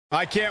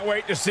I can't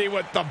wait to see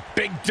what the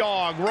big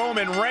dog,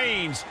 Roman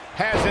Reigns,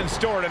 has in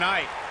store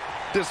tonight.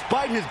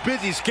 Despite his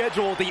busy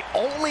schedule, the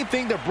only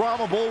thing that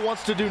Brahma Bull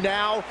wants to do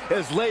now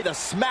is lay the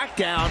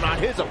smackdown on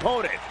his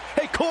opponent.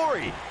 Hey,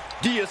 Corey,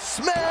 do you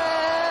smell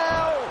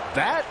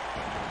that?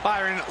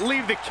 Byron,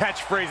 leave the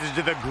catchphrases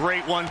to the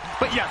great one.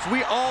 But yes,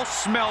 we all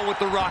smell what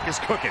The Rock is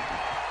cooking.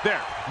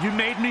 There, you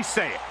made me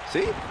say it.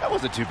 See, that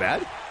wasn't too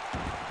bad.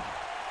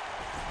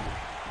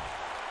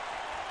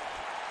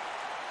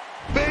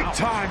 Big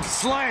time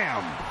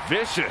slam.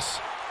 Vicious.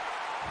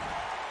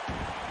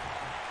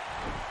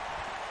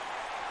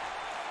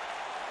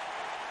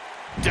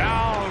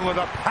 Down with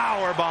a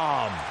power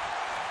bomb.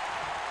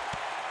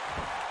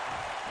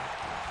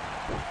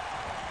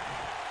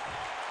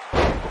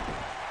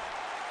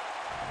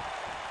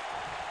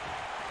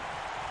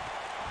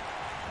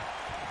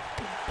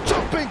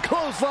 Jumping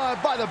clothesline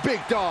by the big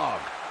dog.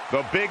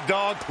 The big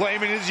dog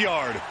claiming his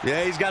yard.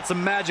 Yeah, he's got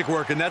some magic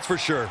working, that's for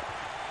sure.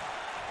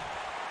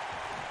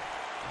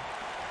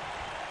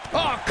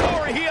 Oh,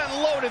 Corey, he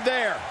unloaded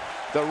there.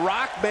 The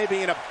Rock may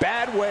be in a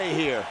bad way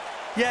here.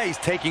 Yeah, he's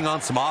taking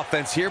on some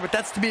offense here, but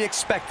that's to be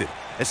expected,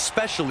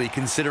 especially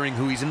considering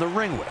who he's in the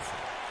ring with.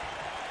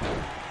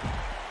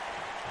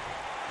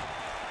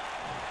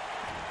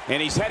 And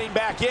he's heading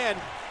back in.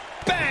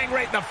 Bang,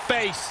 right in the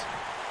face.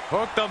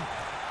 Hooked him.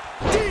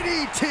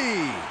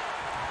 DDT.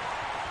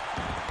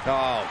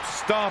 Oh,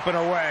 stomping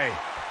away.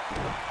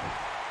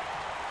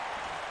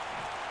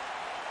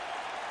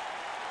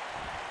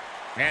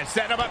 And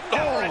setting him up for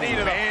a knee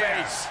to the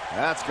face.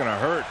 That's going to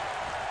hurt.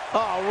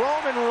 Oh,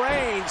 Roman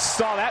Reigns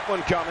saw that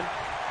one coming.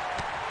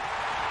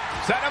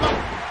 Set him up.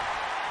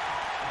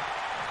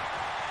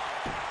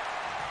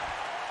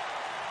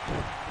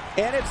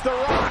 And it's The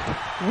Rock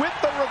with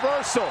the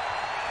reversal.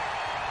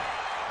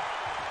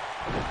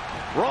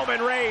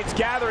 Roman Reigns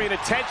gathering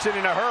attention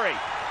in a hurry.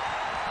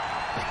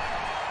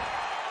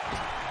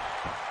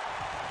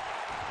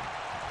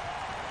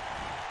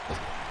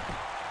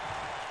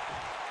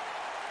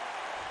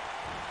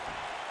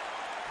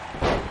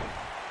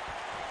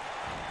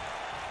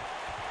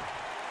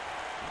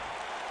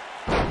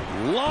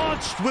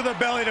 Launched with a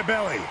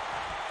belly-to-belly.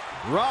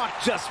 Rock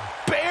just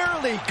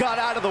barely got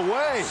out of the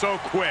way. So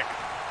quick.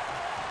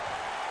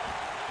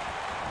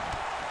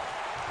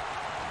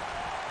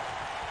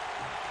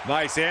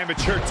 Nice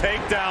amateur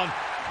takedown.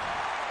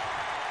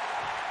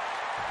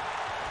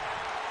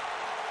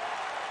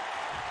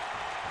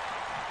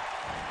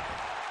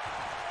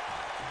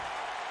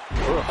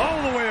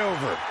 All the way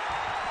over.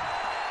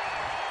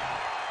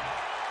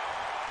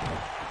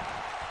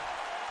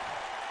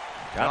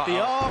 Got the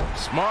arm.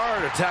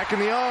 Smart, attacking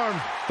the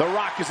arm. The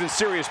Rock is in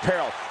serious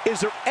peril.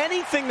 Is there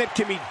anything that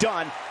can be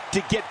done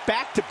to get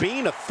back to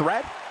being a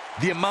threat?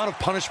 The amount of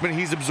punishment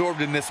he's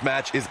absorbed in this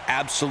match is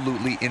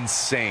absolutely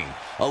insane.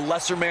 A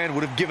lesser man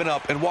would have given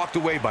up and walked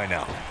away by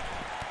now.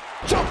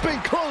 Jumping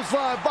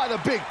clothesline by the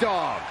big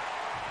dog.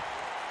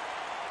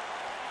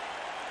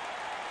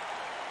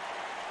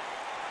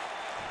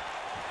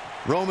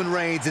 Roman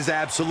Reigns is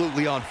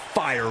absolutely on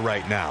fire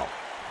right now.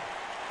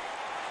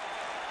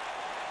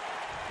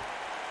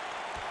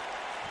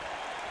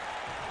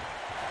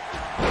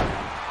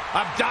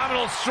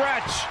 Abdominal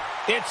stretch.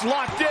 It's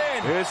locked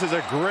in. This is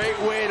a great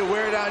way to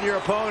wear down your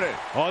opponent.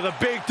 Oh, the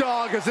big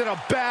dog is in a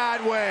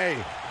bad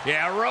way.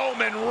 Yeah,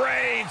 Roman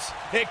Reigns.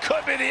 It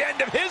could be the end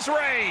of his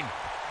reign.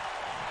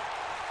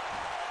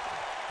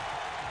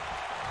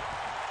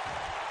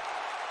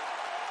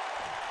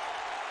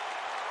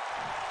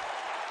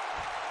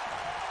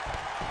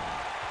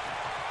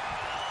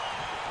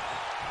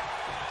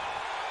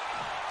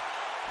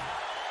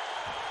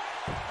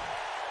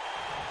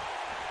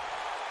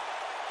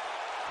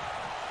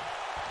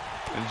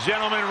 And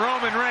gentlemen,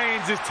 Roman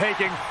Reigns is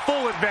taking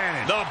full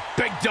advantage. The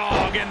big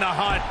dog in the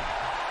hunt.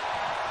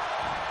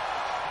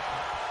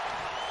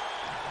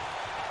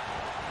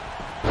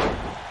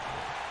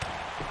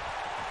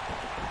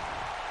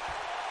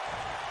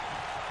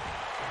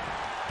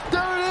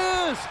 There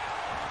it is.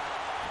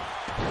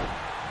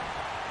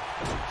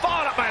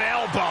 Fought up an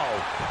elbow.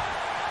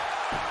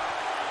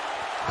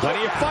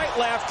 Plenty of fight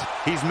left.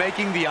 He's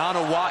making the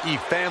Anoa'i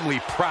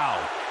family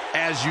proud,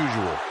 as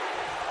usual.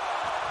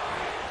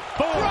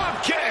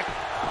 Drop kick.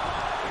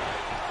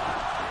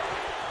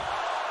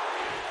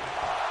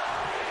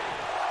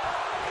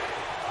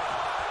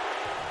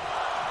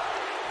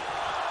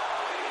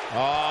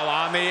 All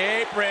on the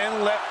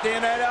apron,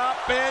 lifting it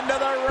up into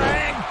the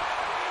ring.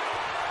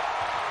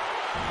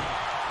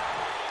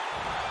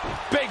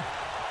 Big.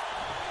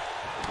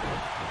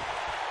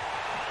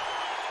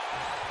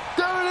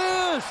 There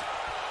it is.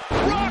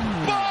 Rock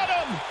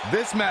bottom.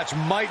 This match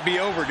might be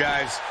over,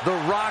 guys. The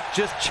Rock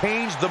just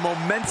changed the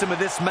momentum of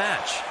this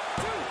match.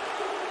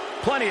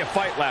 Plenty of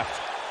fight left.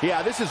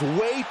 Yeah, this is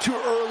way too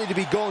early to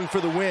be going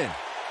for the win.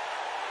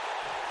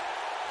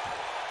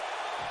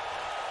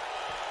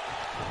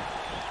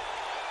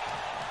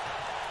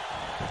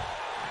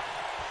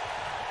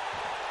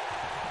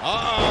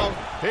 Uh-oh.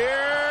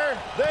 Here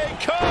they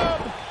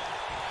come.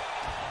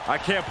 I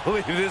can't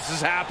believe this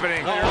is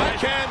happening. Oh, I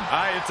can.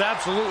 It's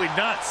absolutely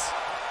nuts.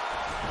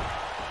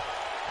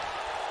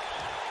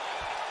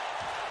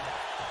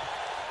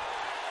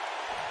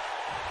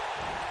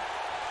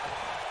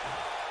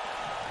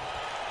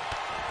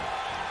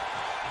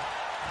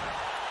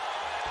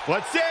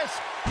 What's this?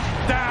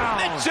 Down.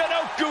 The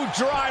Chinoku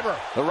driver.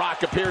 The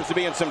Rock appears to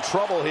be in some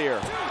trouble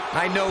here.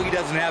 I know he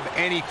doesn't have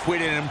any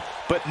quit in him,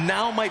 but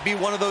now might be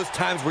one of those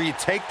times where you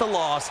take the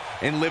loss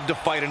and live to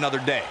fight another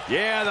day.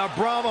 Yeah, the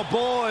Brahma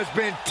Bull has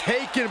been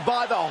taken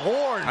by the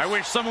horns. I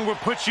wish someone would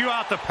put you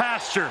out the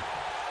pasture.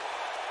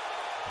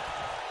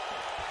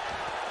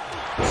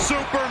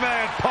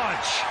 Superman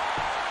punch.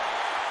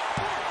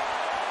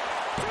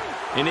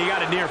 And he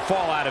got a near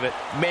fall out of it.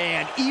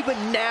 Man,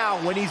 even now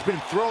when he's been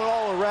thrown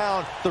all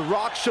around, The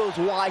Rock shows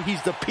why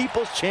he's the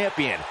people's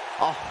champion.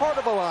 A heart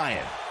of a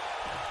lion.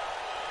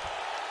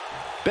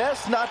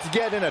 Best not to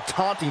get in a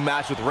taunting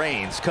match with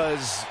Reigns,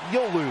 because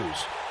you'll lose.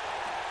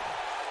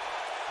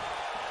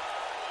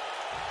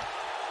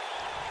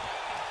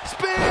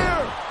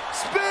 Spear!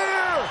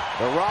 Spear!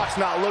 The Rock's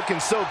not looking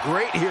so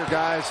great here,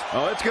 guys.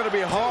 Oh, it's going to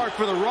be hard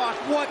for The Rock.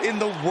 What in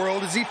the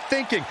world is he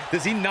thinking?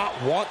 Does he not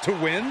want to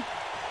win?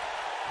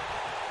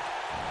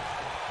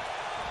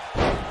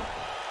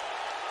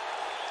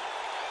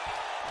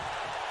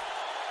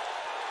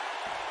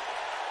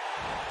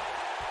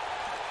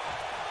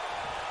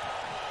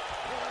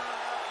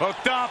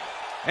 Hooked up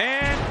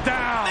and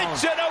down.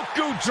 The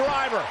Chinoku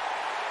driver.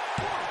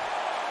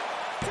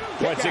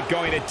 What's it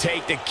going to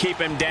take to keep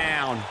him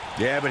down?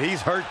 Yeah, but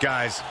he's hurt,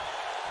 guys.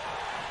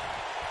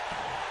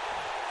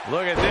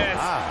 Look at this.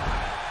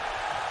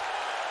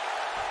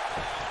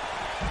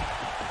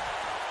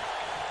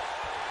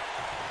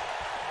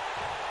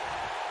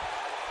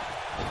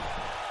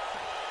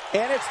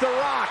 And it's The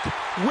Rock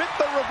with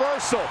the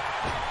reversal.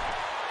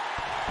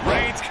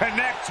 Reigns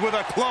connects with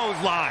a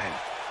clothesline.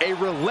 A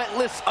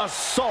relentless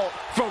assault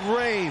from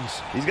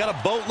Reigns. He's got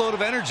a boatload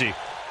of energy.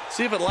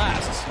 See if it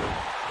lasts.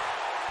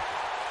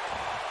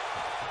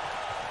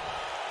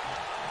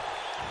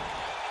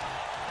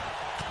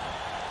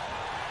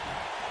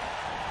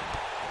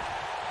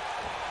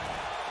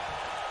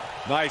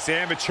 Nice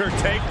amateur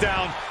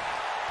takedown.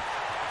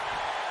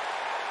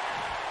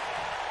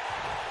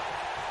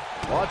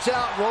 Watch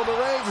out, Roman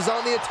Reigns is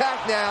on the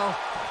attack now.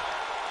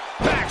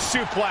 Back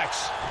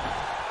suplex.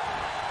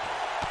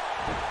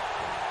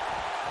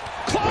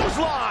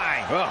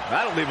 Clothesline. Oh,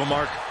 that'll leave a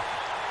mark.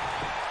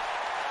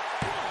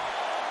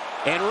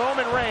 And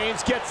Roman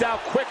Reigns gets out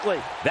quickly.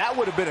 That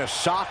would have been a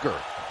shocker.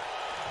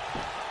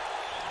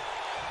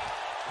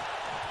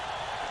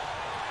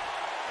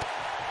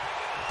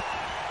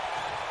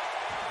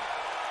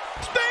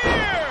 Spear!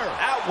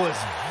 That was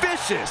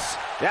vicious.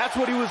 That's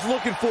what he was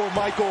looking for,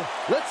 Michael.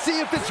 Let's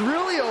see if it's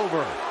really over.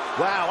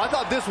 Wow, I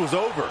thought this was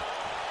over.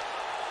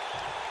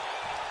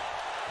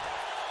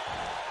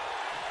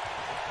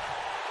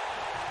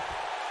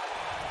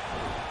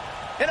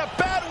 In a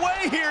bad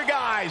way here,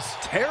 guys.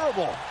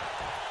 Terrible.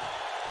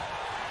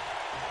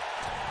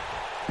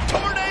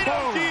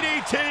 Tornado Boom.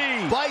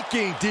 DDT.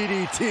 Viking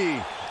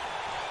DDT.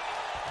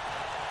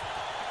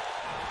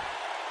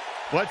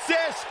 What's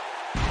this?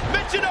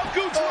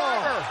 Michinoku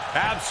driver.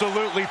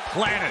 Absolutely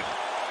planted.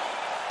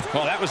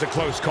 Oh, that was a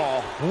close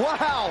call.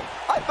 Wow,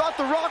 I thought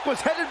The Rock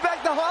was headed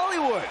back to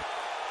Hollywood.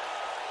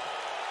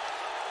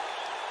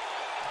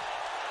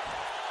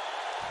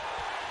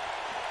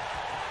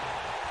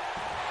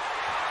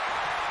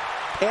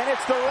 And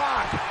it's The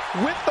Rock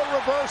with the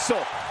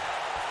reversal.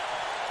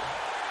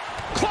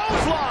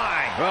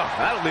 Clothesline. Oh,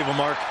 that'll leave a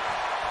mark.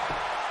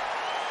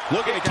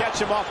 Looking to catch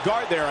him off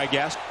guard there, I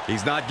guess.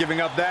 He's not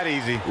giving up that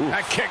easy.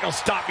 That kick will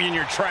stop you in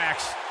your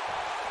tracks.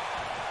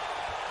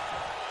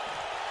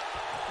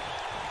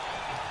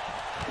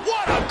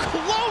 What a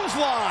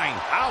clothesline!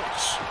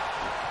 Ouch!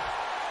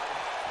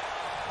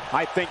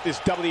 I think this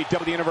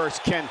WWE Universe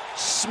can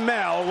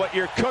smell what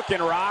you're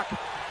cooking, Rock.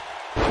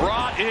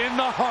 Brought in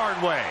the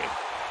hard way.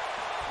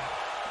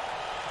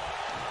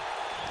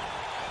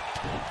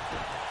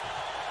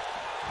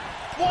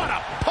 What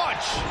a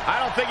punch! I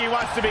don't think he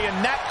wants to be in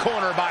that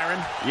corner, Byron.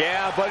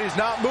 Yeah, but he's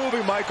not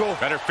moving, Michael.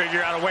 Better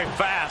figure out a way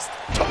fast.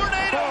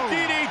 Tornado Boom.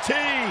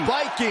 DDT!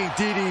 Viking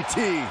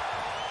DDT.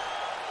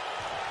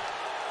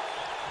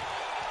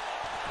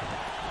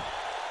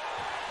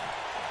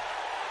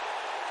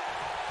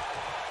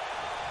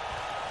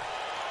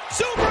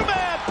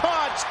 Superman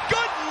punch!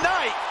 Good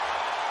night!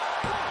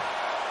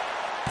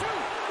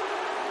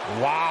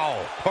 Wow.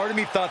 Part of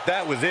me thought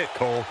that was it,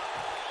 Cole.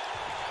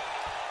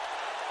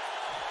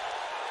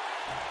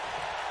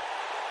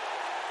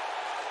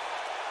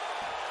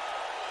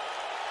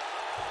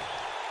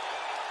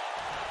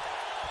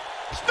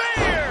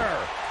 Spear!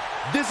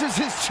 This is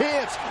his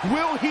chance.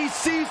 Will he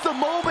seize the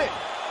moment?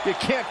 You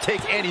can't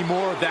take any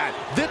more of that.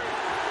 And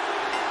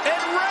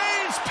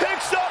Reigns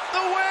picks up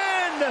the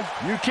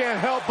win! You can't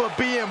help but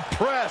be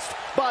impressed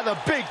by the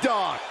big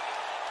dog.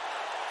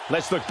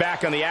 Let's look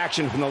back on the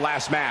action from the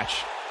last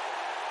match.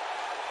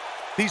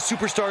 These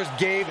superstars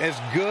gave as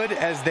good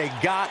as they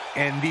got,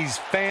 and these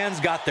fans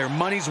got their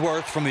money's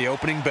worth from the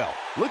opening bell.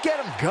 Look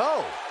at him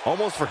go.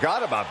 Almost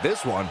forgot about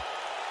this one.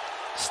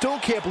 Still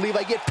can't believe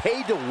I get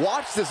paid to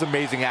watch this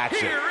amazing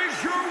action. Here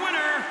is your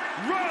winner,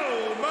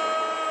 Roman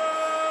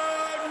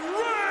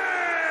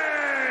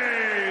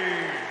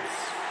Reigns.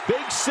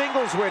 Big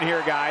singles win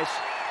here, guys.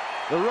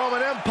 The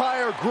Roman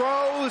Empire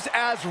grows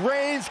as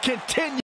Reigns continues.